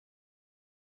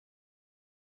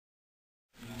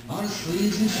on his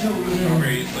sleeves and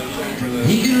shoulders.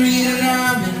 He could read an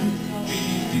army,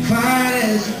 fine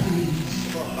as you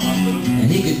please,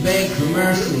 and he could beg for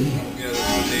mercy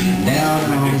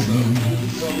down on his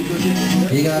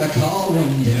knees. He got a call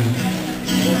one day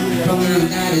from the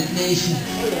United Nations.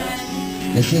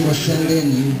 They said we're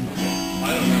sending you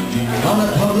on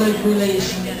a public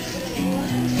relations.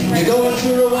 You're going to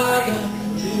Rwanda,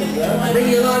 bring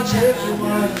your lunch if you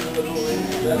want.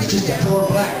 It's just a poor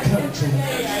black country,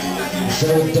 so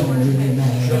it don't really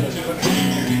matter.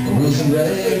 The rules and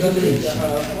regulations,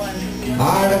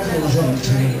 articles on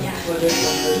trade,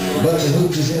 but the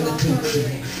hooches and the tootsie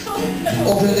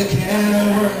open the can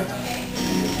of work.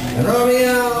 And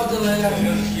Romeo Dallaire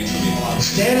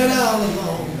standing all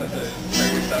alone,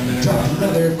 drop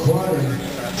another quarter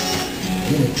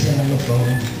in the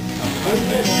telephone.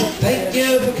 Thank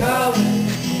you for calling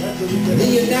the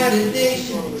United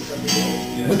Nations.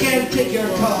 We can't take your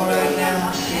call right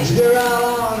now, as we're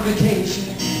all on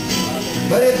vacation.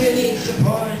 But if you need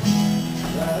support,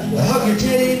 hug your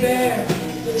teddy bear.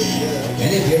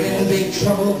 And if you're in big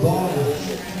trouble, boy,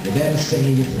 you better say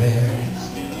your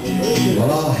prayers.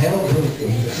 Well, all hell broke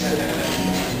loose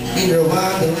in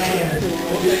Rwanda land.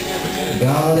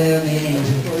 God and the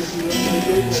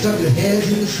angels stuck their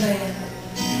heads in the sand.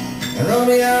 And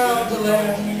Romeo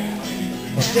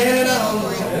Dallaire was standing all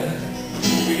alone.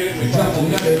 We dropped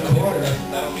another quarter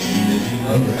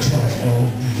in the telephone.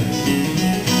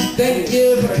 Thank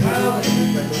you for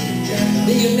calling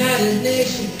the United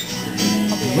Nations.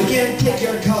 We can't take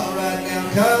your call right now,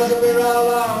 cause we're all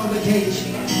on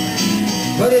vacation.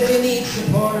 But if you need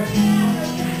support,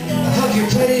 hug your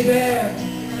teddy bear.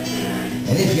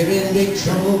 And if you're in big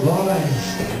trouble,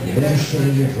 boys, you better say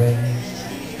your prayers.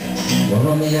 Well,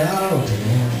 Romeo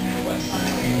Dallaire,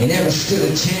 he never stood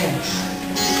a chance.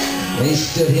 They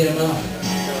stood him up,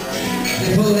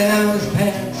 they pulled down his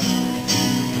pants.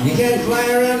 You can't fly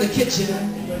around the kitchen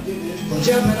from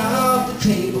jumping off the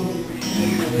table.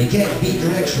 You can't beat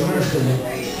Rex Murphy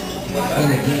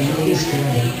in a game he's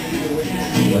playing.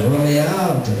 Well, Romeo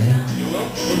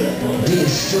Dallaire, do you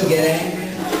still get angry?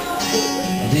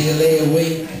 Or do you lay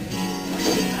awake?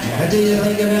 Or do you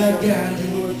think about Gandhi?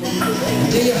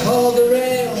 Do you hold the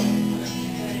rail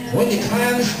when you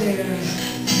climb the stairs?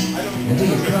 And do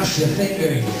you cross your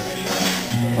fingers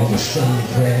or you say your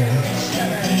prayers?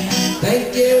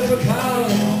 Thank you for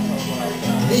calling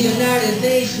the United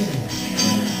Nations.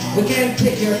 We can't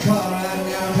take your call right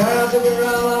now, cause we're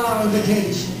all on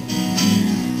vacation.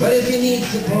 But if you need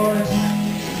support,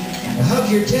 hug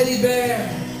your teddy bear.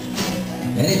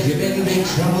 And if you're in big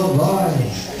trouble,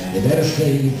 boys, you better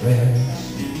say your prayers.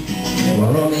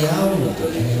 Well, Romeo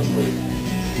Dallaire,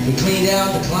 he cleaned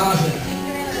out the closet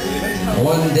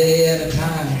one day at a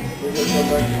time,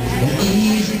 and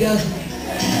easy does it.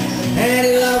 And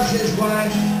he loves his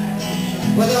wife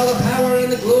with all the power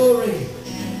and the glory,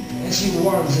 and she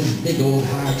warms his big old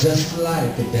heart just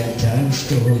like a bedtime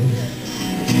story.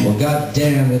 Well, God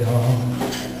damn it all,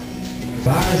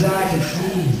 far as I can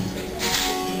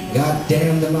see, God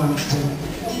damn the monster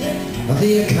of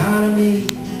the economy.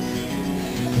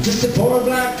 Just a poor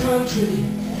black country,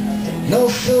 no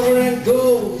silver and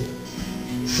gold.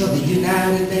 So the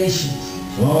United Nations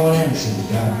won't answer the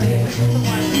goddamn phone.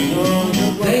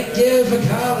 Thank you for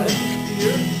calling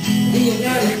the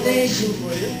United Nations.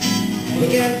 We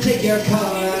can't take your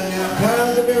call right now,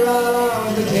 cause we're all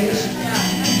on vacation.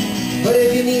 But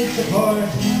if you need support,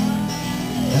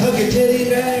 hug your teddy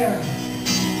bear.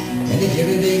 And if you're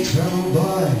in big trouble,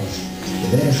 boys, you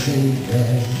better say your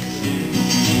prayers.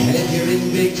 And if you're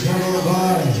in big trouble,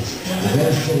 boys, you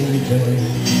better say your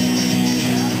prayers.